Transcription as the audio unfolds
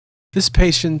This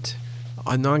patient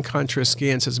on non-contrast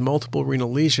scans has multiple renal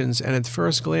lesions, and at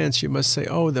first glance you must say,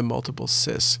 oh, they're multiple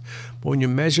cysts. But when you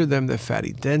measure them, their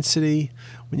fatty density,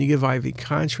 when you give IV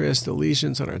contrast, the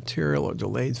lesions on arterial or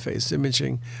delayed phase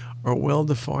imaging are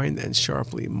well-defined and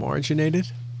sharply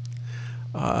marginated.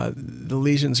 The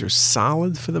lesions are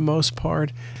solid for the most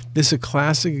part. This is a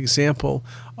classic example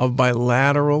of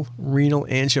bilateral renal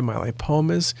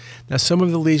angiomyolipomas. Now, some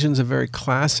of the lesions are very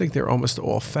classic. They're almost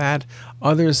all fat.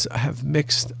 Others have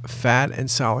mixed fat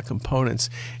and solid components.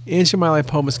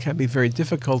 Angiomyolipomas can be very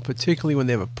difficult, particularly when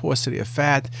they have a paucity of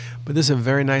fat, but this is a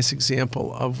very nice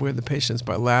example of where the patient has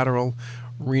bilateral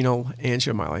renal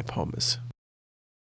angiomyolipomas.